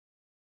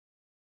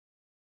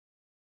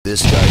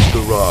This Guy's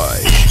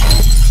Garage.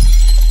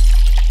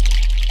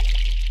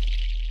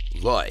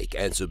 Like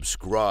and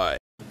subscribe.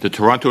 The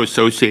Toronto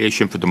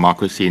Association for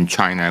Democracy in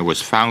China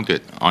was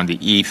founded on the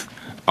eve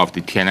of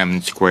the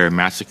Tiananmen Square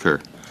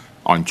massacre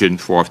on June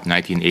 4,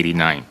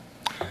 1989.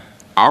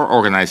 Our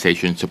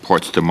organization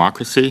supports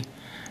democracy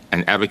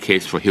and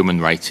advocates for human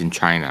rights in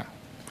China.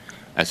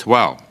 As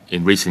well,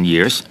 in recent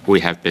years, we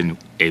have been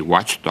a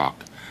watchdog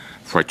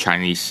for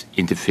Chinese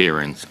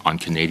interference on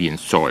Canadian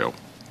soil.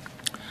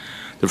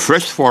 The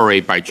first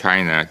foray by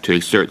China to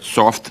exert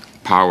soft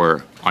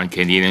power on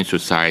Canadian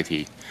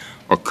society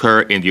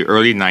occurred in the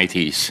early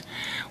 90s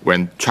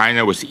when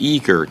China was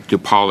eager to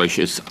polish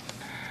its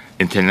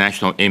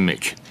international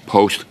image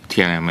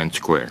post-Tiananmen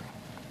Square.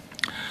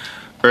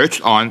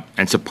 Urged on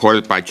and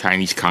supported by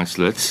Chinese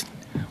consulates,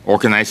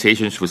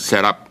 organizations were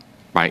set up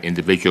by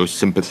individuals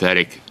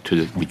sympathetic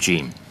to the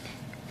regime.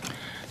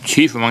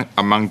 Chief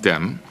among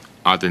them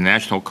are the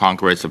National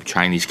Congress of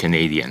Chinese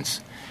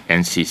Canadians,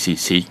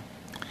 NCCC,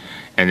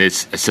 and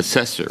its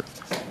successor,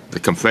 the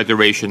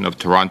Confederation of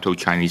Toronto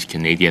Chinese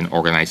Canadian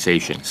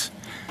Organizations,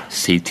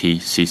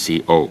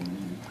 CTCCO.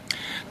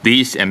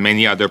 These and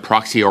many other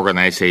proxy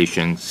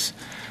organizations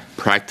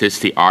practice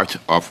the art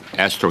of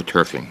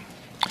astroturfing,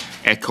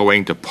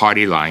 echoing the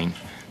party line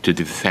to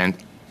defend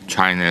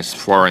China's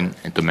foreign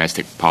and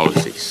domestic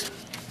policies.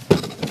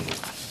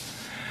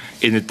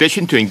 In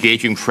addition to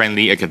engaging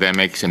friendly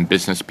academics and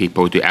business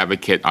people to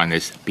advocate on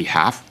its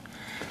behalf,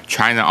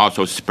 China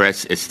also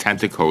spreads its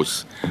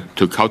tentacles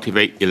to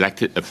cultivate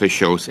elected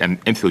officials and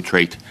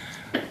infiltrate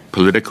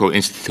political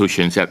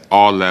institutions at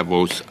all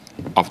levels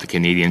of the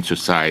Canadian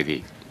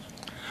society.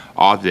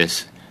 All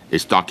this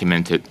is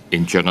documented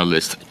in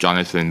journalist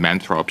Jonathan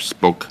Manthrop's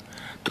book,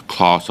 The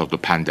Claws of the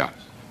Panda.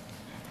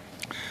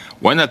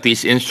 One of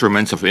these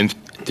instruments of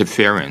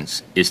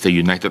interference is the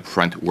United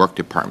Front Work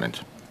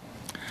Department.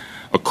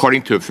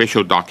 According to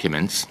official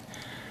documents,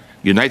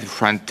 United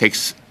Front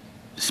takes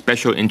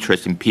special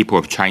interest in people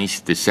of Chinese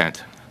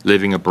descent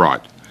living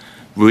abroad,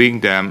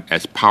 viewing them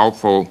as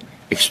powerful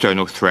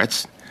external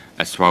threats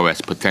as well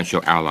as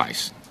potential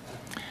allies.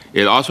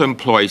 It also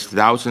employs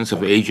thousands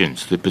of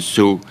agents to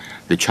pursue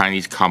the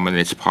Chinese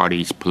Communist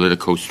Party's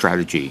political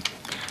strategy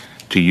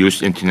to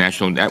use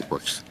international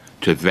networks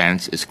to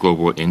advance its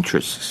global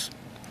interests.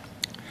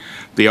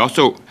 They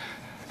also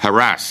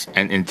harass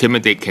and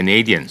intimidate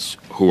Canadians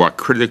who are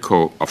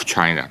critical of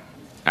China,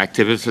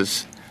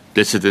 activists,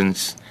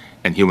 dissidents,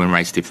 and human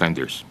rights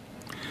defenders,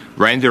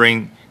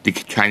 rendering the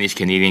Chinese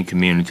Canadian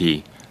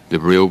community the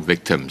real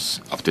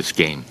victims of this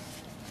game.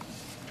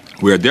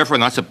 We are therefore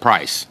not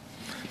surprised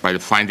by the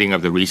finding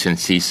of the recent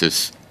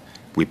CSIS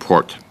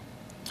report.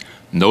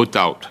 No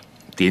doubt,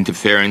 the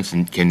interference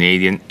in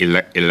Canadian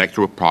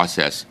electoral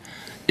process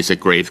is a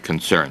grave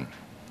concern.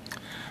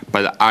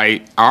 But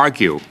I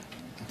argue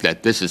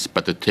that this is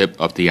but the tip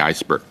of the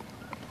iceberg.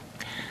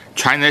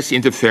 China's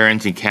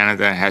interference in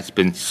Canada has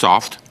been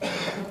soft,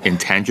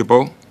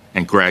 intangible,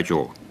 and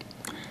gradual.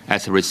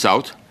 As a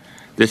result,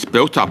 this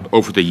built up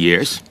over the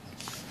years,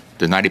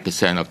 the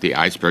 90% of the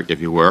iceberg, if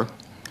you were,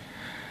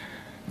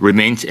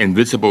 remains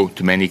invisible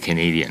to many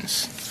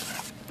Canadians.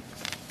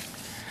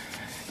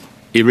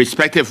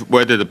 Irrespective of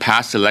whether the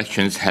past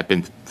elections have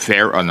been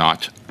fair or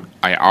not,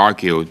 I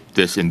argue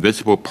this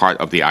invisible part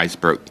of the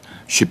iceberg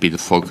should be the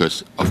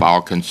focus of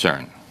our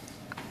concern.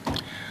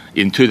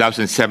 In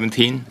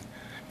 2017,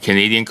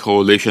 Canadian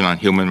Coalition on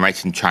Human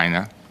Rights in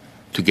China,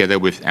 together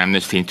with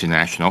Amnesty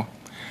International,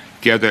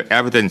 gathered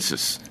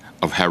evidences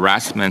of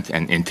harassment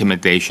and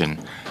intimidation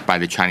by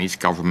the Chinese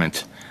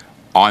government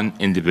on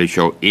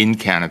individuals in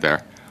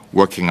Canada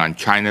working on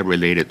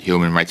China-related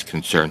human rights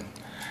concerns,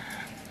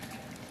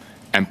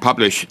 and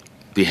published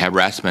the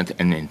Harassment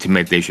and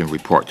Intimidation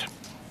Report.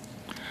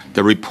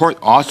 The report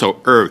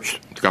also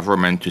urged the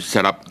government to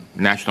set up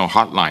a national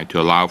hotline to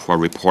allow for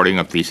reporting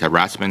of these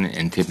harassment and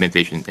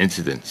intimidation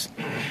incidents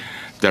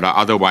that are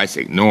otherwise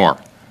ignored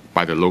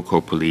by the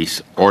local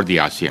police or the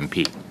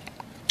RCMP.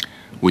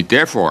 We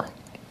therefore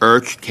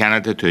urge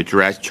Canada to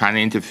address China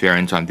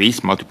interference on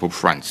these multiple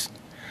fronts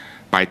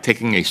by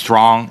taking a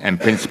strong and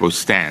principled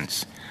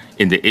stance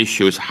in the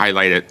issues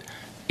highlighted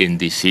in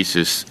the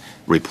CSIS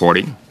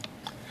reporting,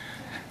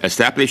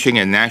 establishing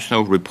a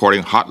national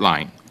reporting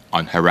hotline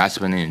on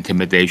harassment and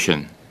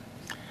intimidation,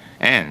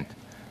 and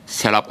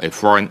set up a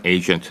foreign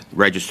agent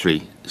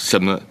registry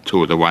similar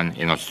to the one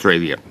in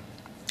Australia.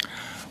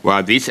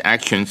 While these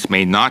actions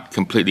may not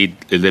completely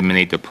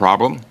eliminate the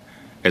problem,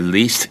 at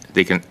least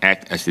they can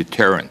act as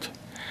deterrent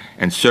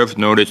and serve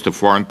notice to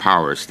foreign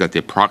powers that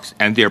their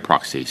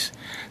proxies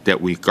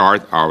that we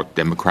guard our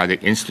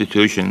democratic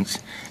institutions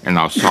and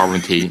our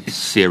sovereignty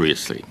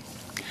seriously.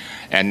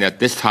 And at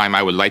this time,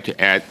 I would like to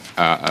add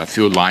a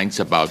few lines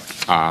about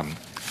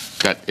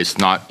that is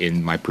not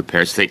in my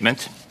prepared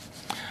statement.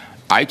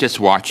 I just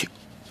watched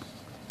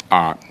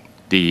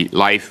the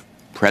live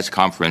press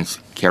conference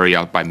carried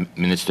out by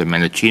Minister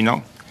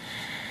Menachino,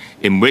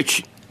 in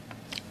which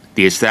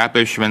the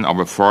establishment of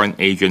a foreign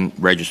agent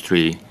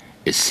registry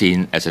is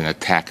seen as an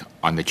attack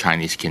on the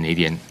Chinese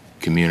Canadian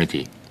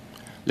community.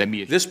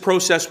 This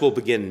process will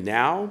begin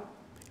now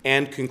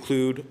and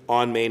conclude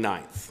on May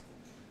 9th.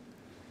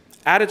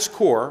 At its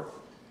core,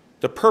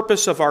 the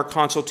purpose of our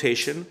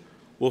consultation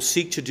will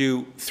seek to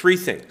do three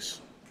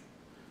things: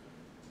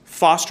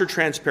 foster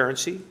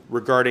transparency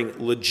regarding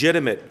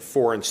legitimate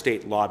foreign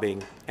state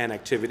lobbying and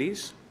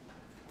activities,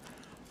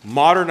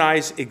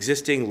 modernize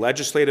existing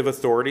legislative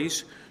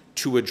authorities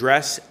to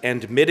address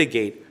and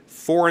mitigate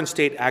foreign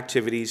state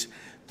activities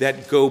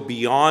that go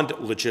beyond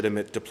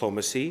legitimate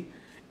diplomacy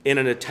in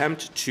an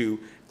attempt to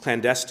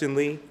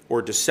clandestinely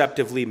or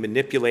deceptively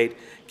manipulate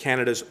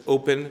Canada's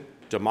open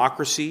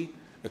democracy,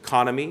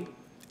 economy,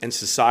 and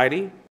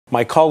society.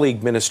 My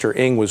colleague, Minister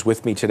Ng, was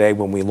with me today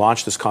when we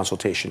launched this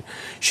consultation.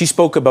 She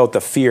spoke about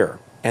the fear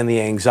and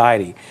the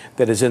anxiety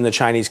that is in the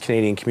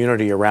Chinese-Canadian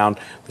community around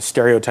the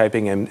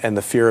stereotyping and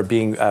the fear of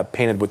being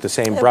painted with the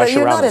same brush but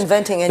you're around not us.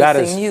 inventing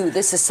anything new.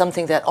 This is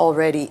something that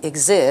already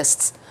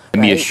exists.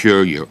 Let me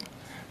assure you,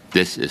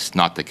 this is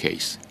not the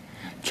case.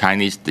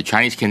 The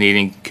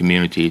Chinese-Canadian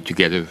community,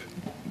 together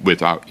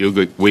with our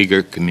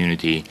Uyghur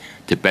community,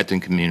 Tibetan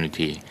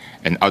community,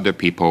 and other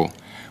people,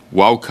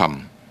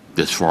 welcome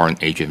this foreign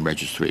agent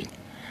registry.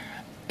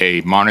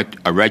 A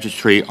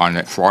registry on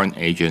a foreign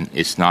agent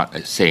is not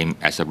the same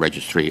as a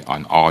registry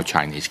on all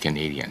Chinese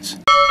Canadians.